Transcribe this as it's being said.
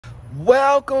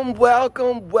Welcome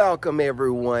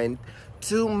everyone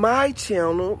to my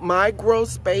channel, my grow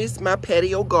space, my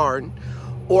patio garden,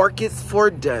 Orchids for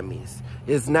Dummies.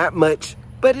 It's not much,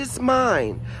 but it's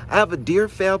mine. I have a dear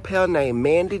fel pal named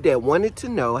Mandy that wanted to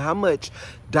know how much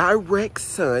direct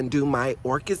sun do my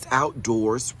orchids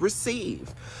outdoors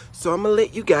receive. So I'm gonna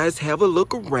let you guys have a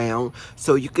look around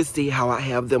so you can see how I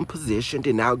have them positioned,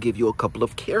 and I'll give you a couple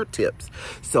of care tips.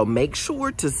 So make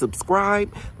sure to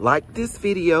subscribe, like this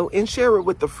video, and share it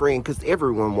with a friend because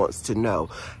everyone wants to know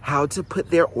how to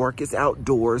put their orchids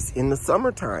outdoors in the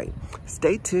summertime.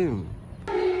 Stay tuned.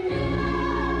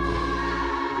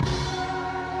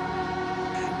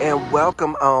 And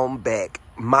welcome on back.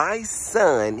 My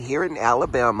son here in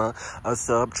Alabama, a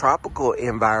subtropical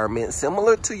environment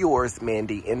similar to yours,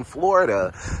 Mandy, in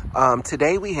Florida.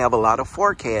 Today we have a lot of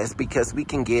forecasts because we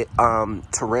can get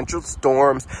torrential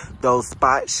storms, those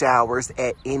spot showers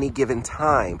at any given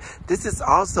time. This is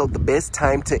also the best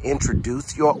time to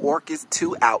introduce your orchids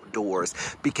to outdoors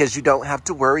because you don't have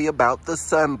to worry about the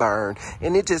sunburn,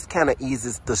 and it just kind of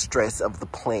eases the stress of the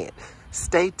plant.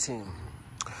 Stay tuned.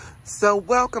 So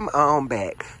welcome on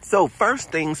back. So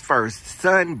first things first,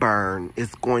 sunburn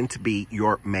is going to be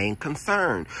your main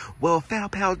concern. Well, Fel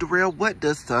Pal Darrell, what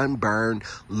does sunburn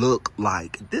look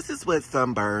like? This is what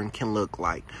sunburn can look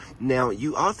like. Now,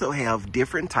 you also have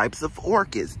different types of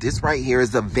orchids. This right here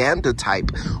is a Vanda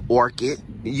type orchid.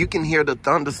 You can hear the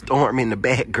thunderstorm in the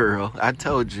back, girl. I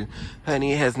told you,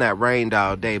 honey, it has not rained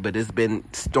all day, but it's been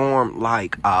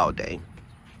storm-like all day.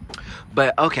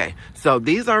 But okay, so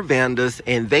these are Vandas,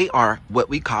 and they are what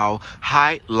we call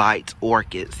high light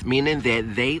orchids, meaning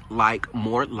that they like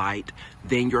more light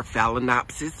than your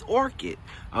Phalaenopsis orchid.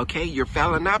 Okay, your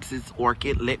Phalaenopsis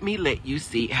orchid, let you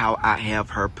see how I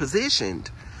have her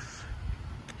positioned.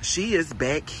 She is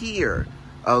back here,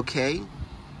 okay?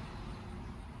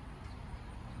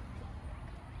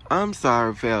 I'm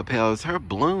sorry, Fel Pals, her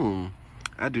bloom.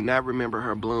 I do not remember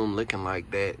her bloom looking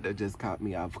like that. That just caught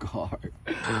me off guard.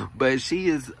 But she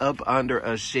is up under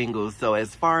a shingle. So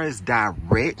as far as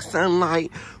direct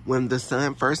sunlight, when the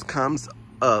sun first comes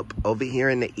up over here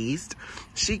in the east,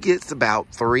 she gets about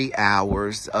 3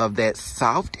 hours of that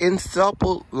soft and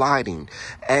supple lighting,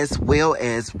 as well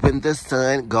as when the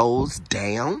sun goes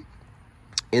down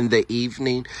in the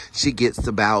evening, she gets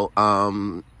about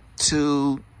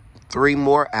 2-3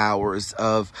 more hours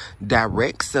of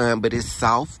direct sun, but it's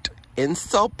soft and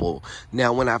supple.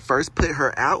 Now, when I first put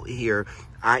her out here,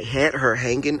 I had her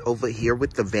hanging over here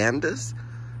with the Vandas,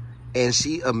 and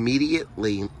she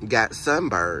immediately got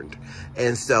sunburned.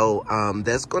 And so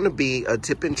that's going to be a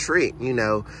tip and trick, you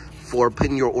know, for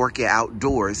putting your orchid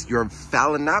outdoors. Your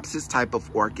Phalaenopsis type of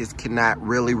orchids cannot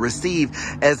really receive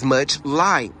as much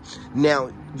light.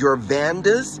 Now, your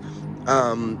Vandas,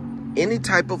 any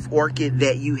type of orchid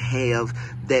that you have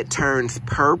that turns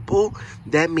purple,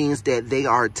 that means that they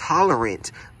are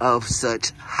tolerant of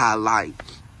such high light.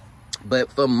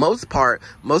 But for most part,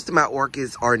 most of my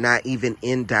orchids are not even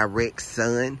in direct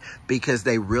sun because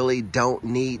they really don't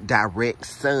need direct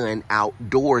sun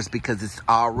outdoors because it's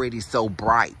already so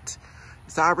bright.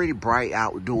 It's already bright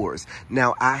outdoors.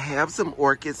 Now, I have some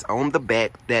orchids on the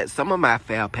back that some of my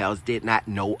Fel Pals did not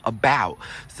know about.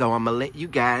 So I'm going to let you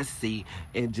guys see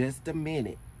in just a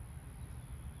minute.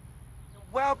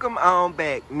 Welcome on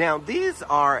back. Now, these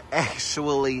are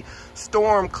actually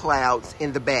storm clouds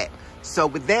in the back. So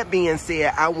with that being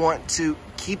said, I want to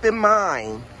keep in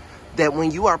mind that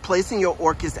when you are placing your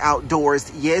orchids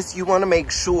outdoors, yes, you want to make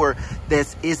sure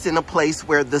that it's in a place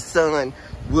where the sun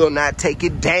will not take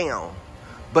it down.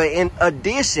 But in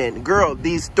addition, girl,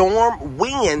 these storm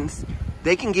winds,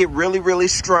 they can get really, really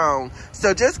strong.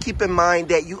 So just keep in mind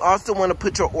that you also want to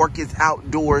put your orchids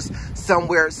outdoors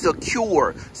somewhere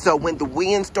secure. So when the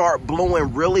winds start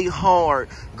blowing really hard,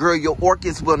 girl, your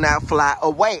orchids will not fly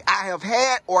away. I have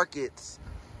had orchids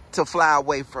to fly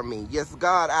away from me. Yes,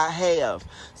 God, I have.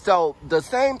 So the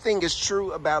same thing is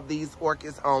true about these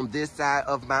orchids on this side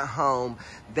of my home.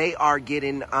 They are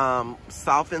getting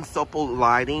soft and supple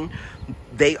lighting.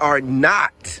 They are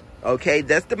not, okay,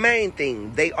 that's the main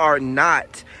thing. They are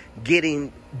not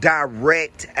getting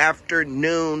direct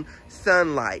afternoon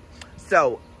sunlight.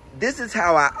 So this is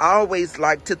how I always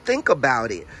like to think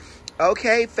about it.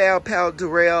 Okay, Fel Pal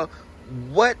Darrell,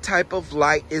 what type of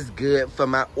light is good for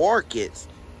my orchids?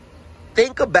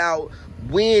 Think about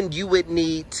when you would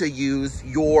need to use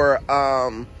your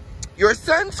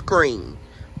sunscreen.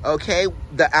 Okay,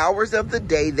 the hours of the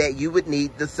day that you would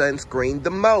need the sunscreen the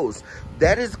most.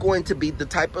 That is going to be the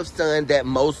type of sun that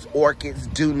most orchids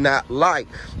do not like.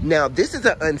 Now, this is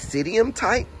an Oncidium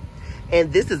type,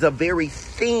 and this is a very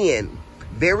thin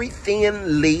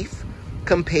leaf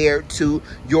compared to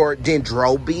your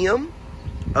Dendrobium,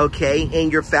 okay,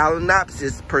 and your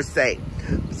Phalaenopsis per se.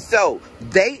 So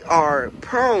they are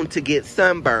prone to get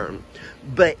sunburn.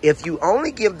 But if you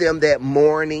only give them that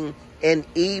morning and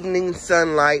evening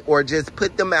sunlight, or just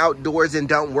put them outdoors and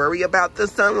don't worry about the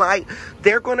sunlight,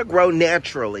 they're going to grow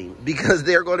naturally, because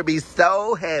they're going to be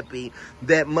so happy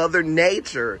that Mother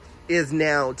Nature is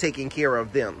now taking care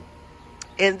of them.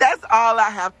 And that's all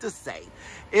I have to say.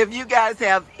 If you guys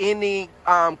have any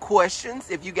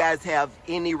questions, if you guys have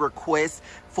any requests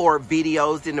for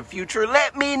videos in the future,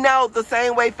 let me know the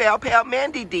same way Pal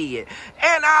Mandy did.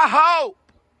 And I hope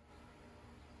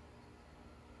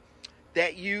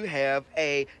that you have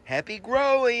a happy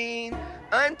growing.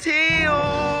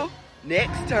 Until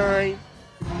next time.